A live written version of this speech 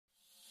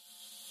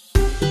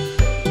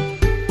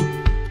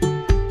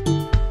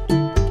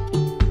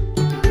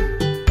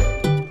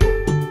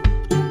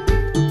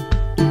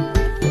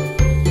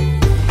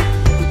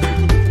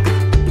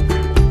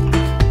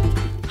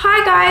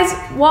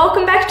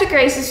welcome back to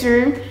Grace's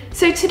room.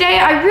 So today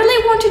I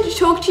really wanted to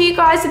talk to you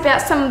guys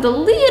about some of the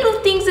little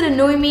things that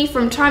annoy me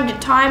from time to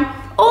time,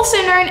 also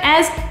known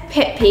as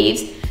pet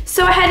peeves.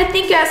 So I had to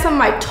think about some of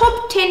my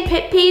top 10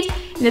 pet peeves,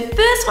 and the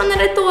first one that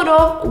I thought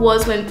of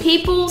was when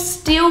people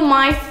steal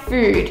my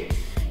food.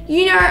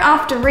 You know,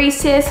 after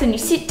recess and you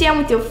sit down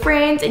with your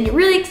friends and you're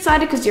really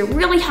excited because you're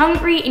really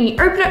hungry and you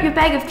open up your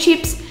bag of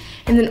chips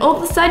and then all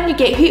of a sudden you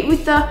get hit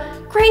with the,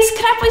 Grace,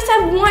 can I please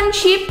have one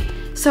chip?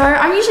 So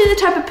I'm usually the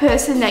type of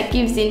person that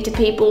gives in to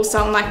people,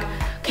 so I'm like,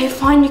 okay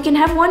fine, you can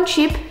have one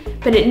chip,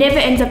 but it never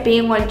ends up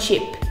being one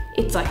chip.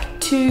 It's like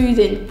 2,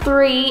 then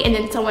 3, and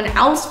then someone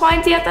else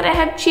finds out that I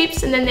have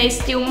chips and then they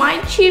steal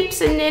my chips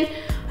and then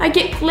I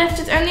get left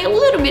with only a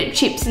little bit of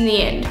chips in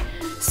the end.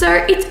 So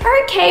it's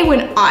okay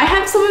when I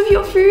have some of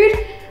your food,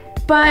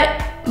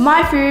 but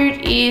my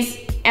food is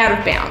out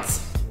of bounds.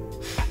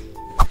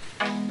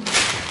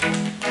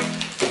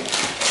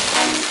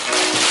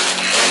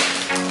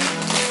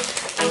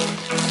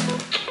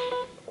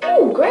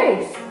 Oh,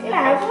 Grace, can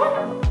I have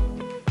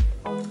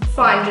one?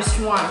 Fine, just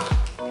one.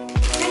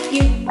 Thank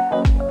you.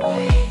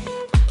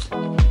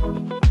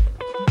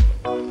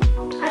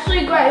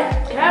 Actually, Grace,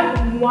 can I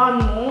have one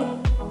more?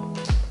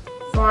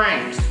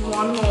 Fine, just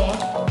one more.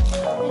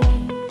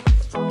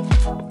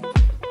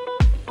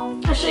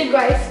 Actually,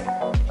 Grace,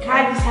 can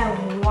I just have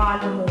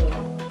one more?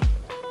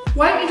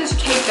 Why don't you just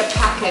take the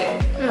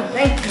packet? Oh,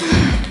 thank you.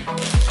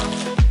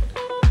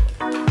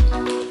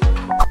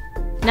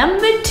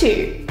 Number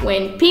 2,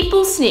 when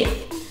people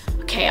sniff.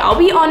 Okay, I'll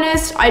be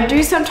honest, I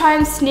do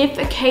sometimes sniff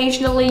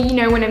occasionally, you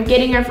know, when I'm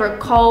getting over a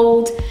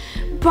cold,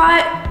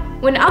 but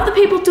when other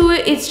people do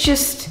it, it's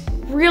just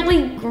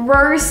really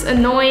gross,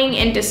 annoying,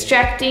 and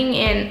distracting,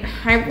 and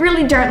I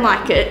really don't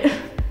like it.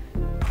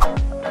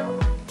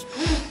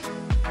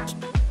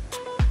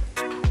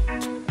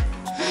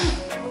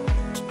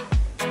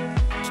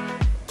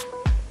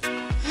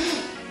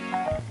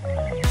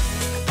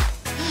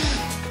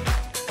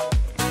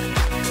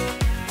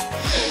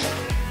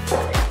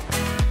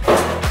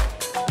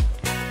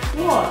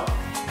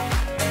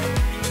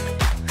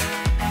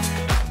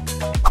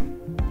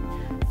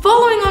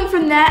 Following on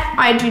from that,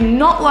 I do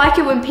not like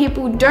it when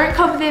people don't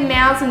cover their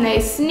mouths and they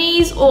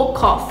sneeze or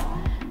cough.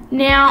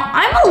 Now,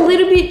 I'm a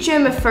little bit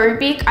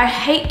germophobic. I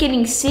hate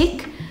getting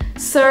sick.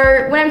 So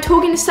when I'm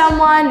talking to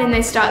someone and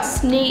they start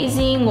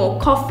sneezing or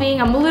coughing,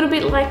 I'm a little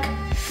bit like,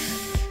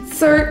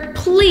 so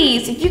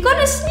please, if you're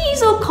gonna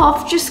sneeze or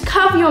cough, just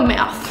cover your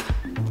mouth.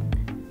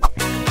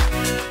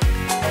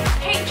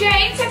 Hey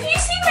James, have you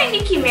seen my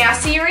Mickey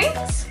Mouse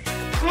earrings?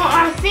 Well,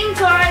 I think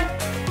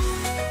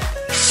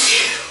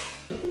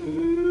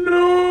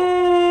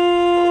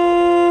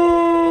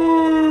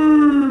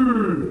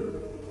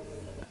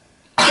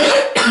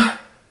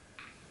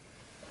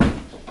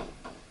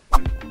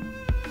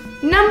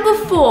Number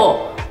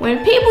 4,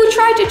 when people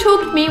try to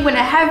talk to me when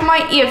I have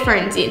my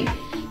earphones in.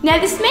 Now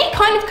this may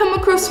kind of come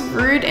across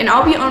rude, and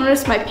I'll be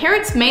honest, my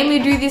parents mainly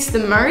do this the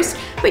most,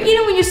 but you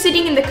know when you're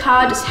sitting in the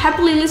car just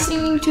happily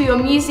listening to your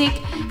music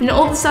and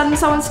all of a sudden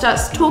someone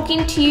starts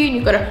talking to you and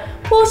you've got to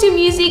pause your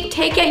music,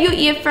 take out your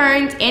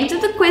earphones, answer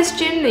the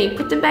question, then you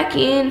put them back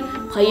in,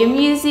 play your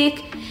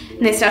music,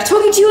 and they start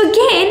talking to you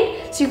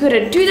again, so you've got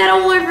to do that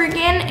all over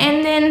again,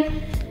 and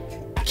then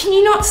can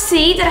you not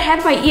see that I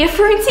have my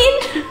earphones in?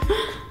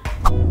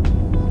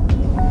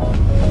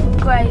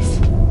 Grace.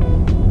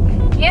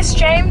 Yes,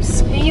 James?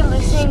 Who are you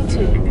listening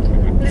to?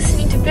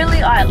 Listening to Billie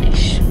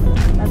Eilish.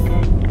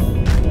 Okay.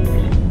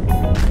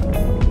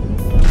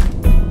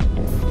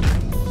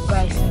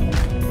 Grace.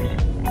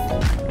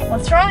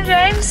 What's wrong,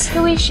 James?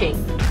 Who is she?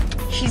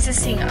 She's a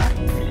singer.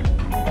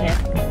 Okay.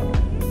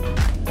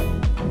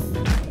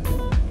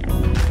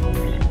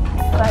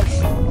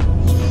 Grace.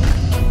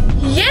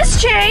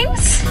 Yes,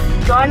 James?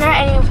 Do I know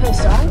any of her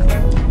songs?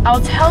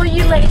 I'll tell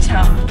you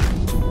later.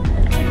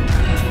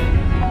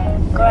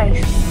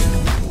 Grace.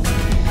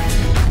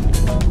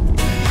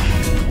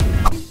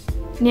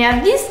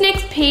 Now this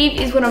next peeve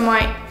is one of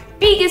my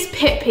biggest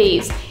pet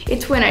peeves.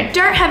 It's when I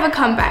don't have a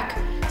comeback.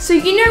 So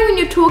you know when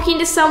you're talking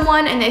to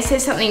someone and they say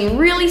something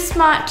really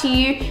smart to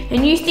you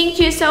and you think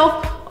to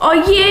yourself, oh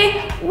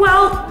yeah,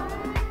 well,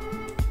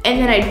 and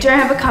then I don't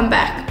have a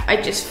comeback.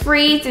 I just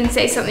freeze and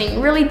say something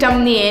really dumb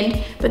in the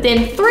end, but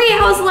then 3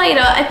 hours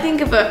later I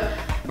think of a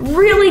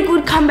really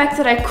good comeback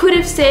that I could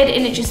have said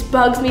and it just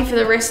bugs me for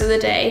the rest of the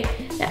day.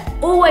 That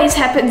always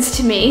happens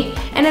to me,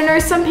 and I know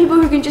some people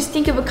who can just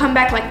think of a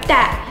comeback like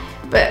that,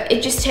 but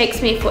it just takes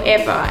me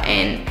forever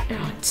and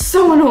it's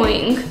so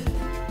annoying.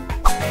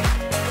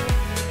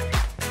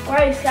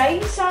 Grace, can I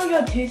use some of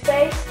your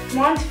toothpaste?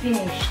 Mine's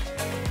finished.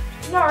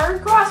 No,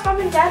 go ask Mum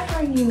and Dad for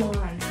a new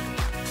one.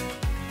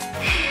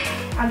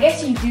 I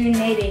guess you do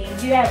need it. You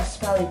do have a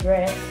smelly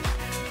breath.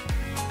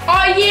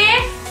 Oh yeah?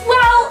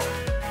 Well,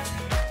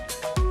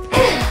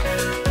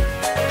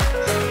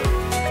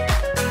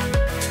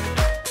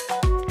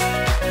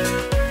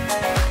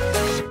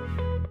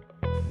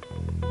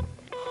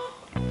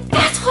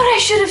 what I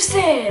should have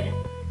said.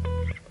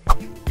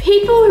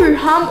 People who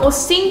hum or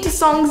sing to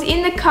songs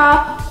in the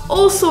car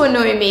also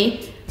annoy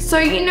me. So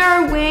you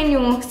know when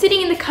you're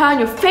sitting in the car and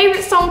your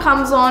favorite song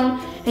comes on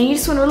and you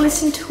just want to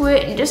listen to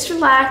it and just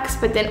relax,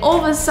 but then all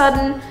of a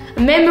sudden a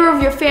member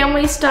of your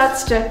family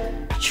starts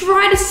to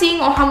try to sing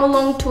or hum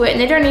along to it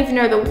and they don't even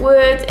know the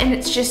words, and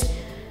it's just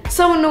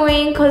so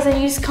annoying because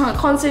then you just can't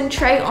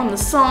concentrate on the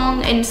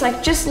song, and it's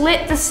like, just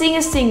let the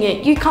singer sing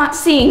it, you can't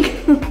sing.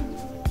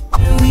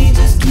 We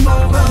just keep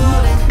on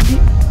rolling.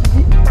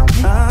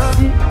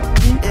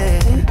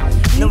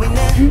 No, we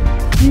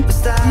never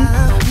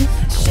stop.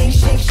 Shake,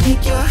 shake,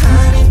 shake your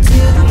honey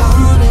till the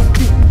morning.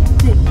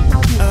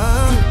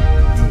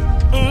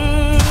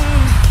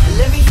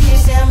 Let me hear you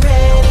say I'm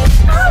ready.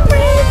 I'm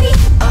ready.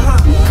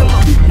 Come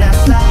on, now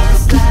slide,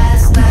 slide,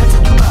 slide to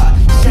the bar.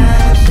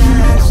 Shine,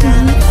 shine,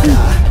 shine like a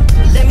star.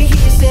 Let me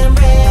hear you say I'm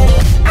ready.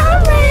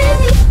 I'm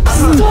ready.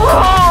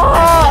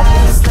 Stop!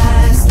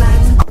 Slide,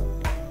 slide.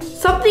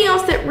 Something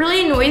else that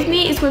really annoys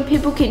me is when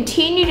people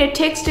continue to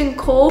text and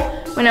call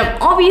when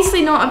I'm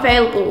obviously not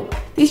available.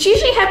 This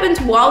usually happens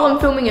while I'm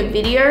filming a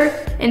video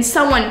and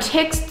someone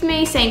texts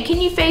me saying,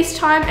 can you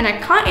FaceTime? And I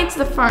can't answer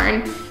the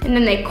phone, and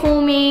then they call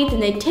me,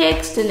 then they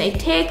text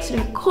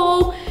and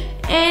call,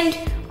 and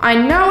I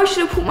know I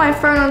should have put my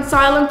phone on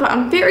silent, but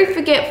I'm very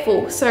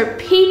forgetful. So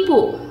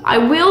people, I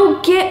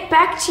will get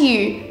back to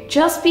you.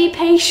 Just be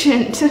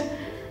patient.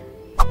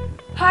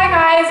 Hi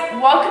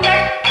guys, welcome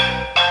back.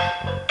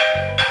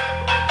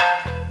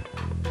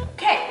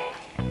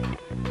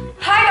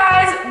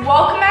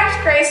 Welcome back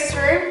to Grace's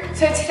room.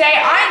 So today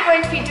I'm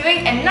going to be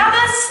doing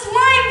another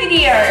slime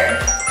video.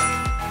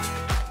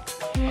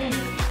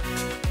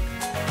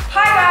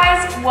 Hi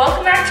guys,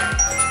 welcome back to...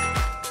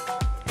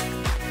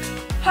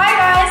 Hi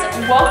guys,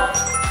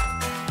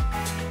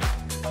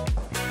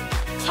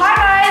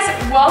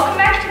 welcome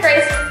back to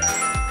Grace.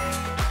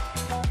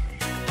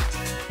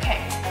 Okay.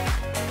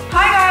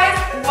 Hi guys,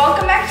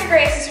 welcome back to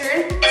Grace's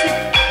room.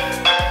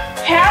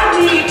 How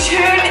do you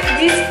turn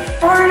this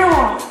phone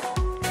off?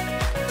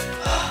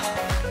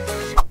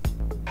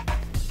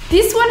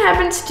 This one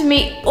happens to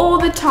me all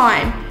the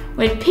time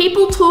when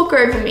people talk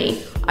over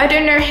me. I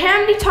don't know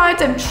how many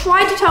times I've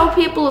tried to tell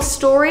people a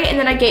story and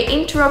then I get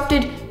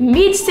interrupted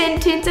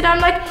mid-sentence and I'm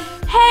like,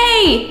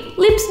 hey,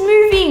 lips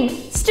moving,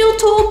 still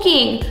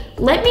talking.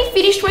 Let me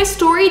finish my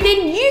story,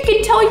 then you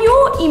can tell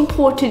your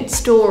important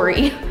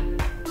story.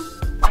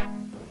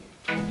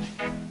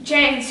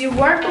 James, you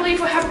won't believe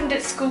what happened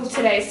at school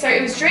today. So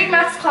it was during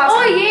maths class.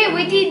 Oh yeah,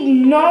 we did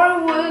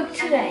no work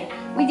today.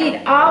 We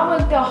did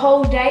artwork the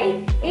whole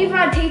day. Even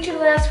our teacher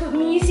let us put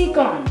music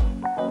on.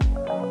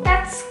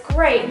 That's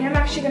great. And I'm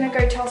actually going to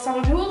go tell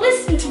someone who will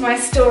listen to my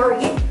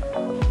story.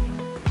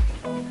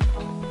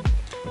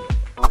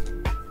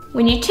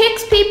 When you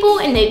text people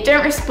and they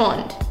don't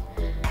respond.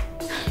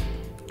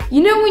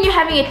 You know when you're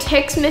having a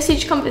text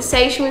message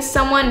conversation with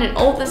someone and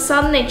all of a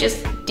sudden they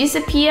just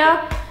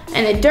disappear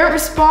and they don't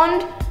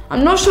respond?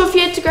 I'm not sure if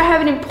you had to go have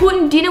an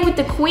important dinner with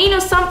the Queen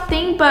or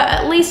something, but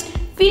at least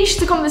finish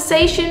the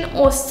conversation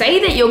or say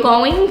that you're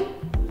going.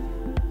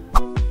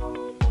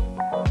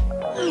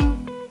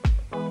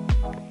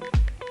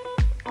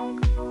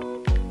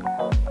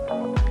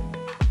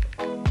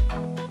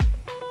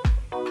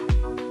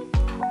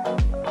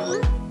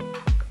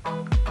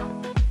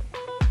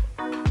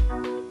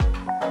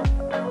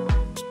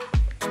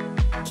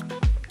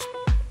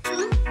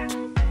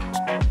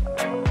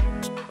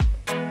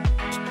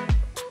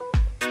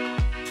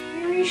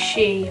 Where is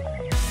she?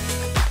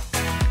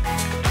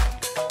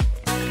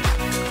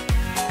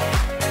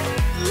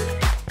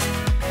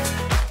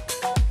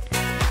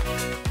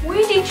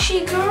 Where did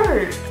she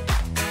go?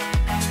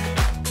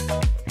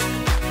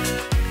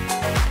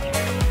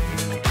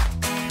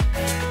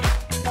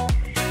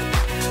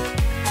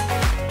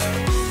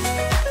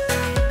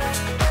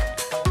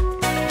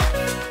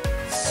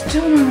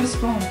 Still no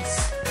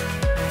response.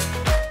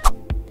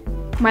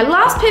 My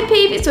last pet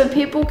peeve is when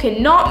people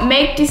cannot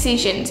make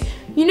decisions.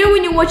 You know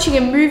when you're watching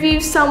a movie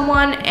with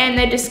someone and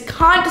they just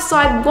can't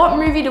decide what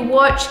movie to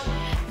watch,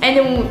 and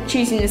then when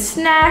choosing the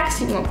snacks,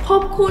 you want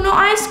popcorn or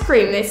ice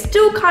cream, they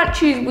still can't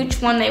choose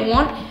which one they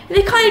want, and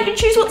they can't even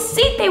choose what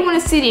seat they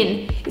want to sit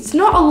in. It's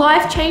not a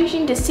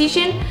life-changing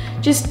decision,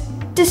 just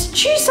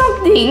choose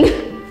something.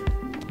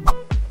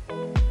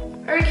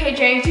 Okay,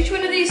 James, which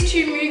one of these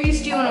two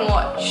movies do you want to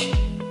watch?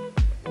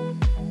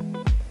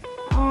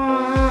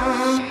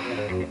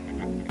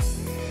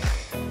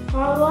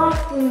 I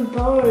like them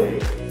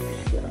both.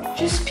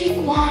 Just pick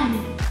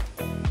one.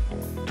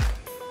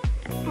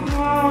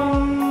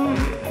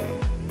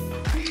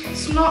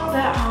 It's not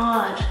that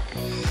hard.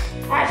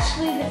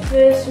 Actually, the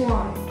first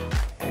one.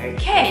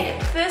 Okay,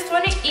 the first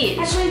one it is.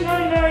 Actually, no,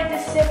 the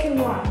second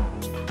one.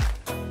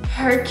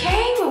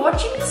 Okay, we're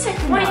watching the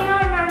second Wait, one. no,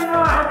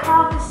 I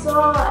can't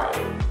decide.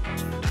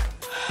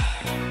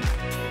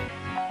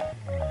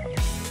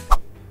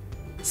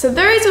 So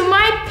those are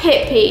my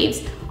pet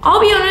peeves. I'll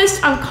be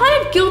honest, I'm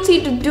kind of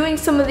guilty of doing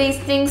some of these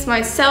things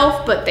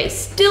myself, but they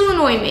still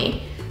annoy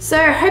me. So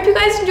I hope you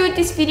guys enjoyed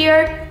this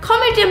video.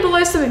 Comment down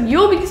below some of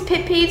your biggest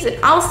pet peeves and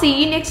I'll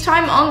see you next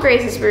time on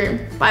Grace's Room.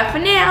 Bye for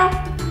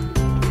now.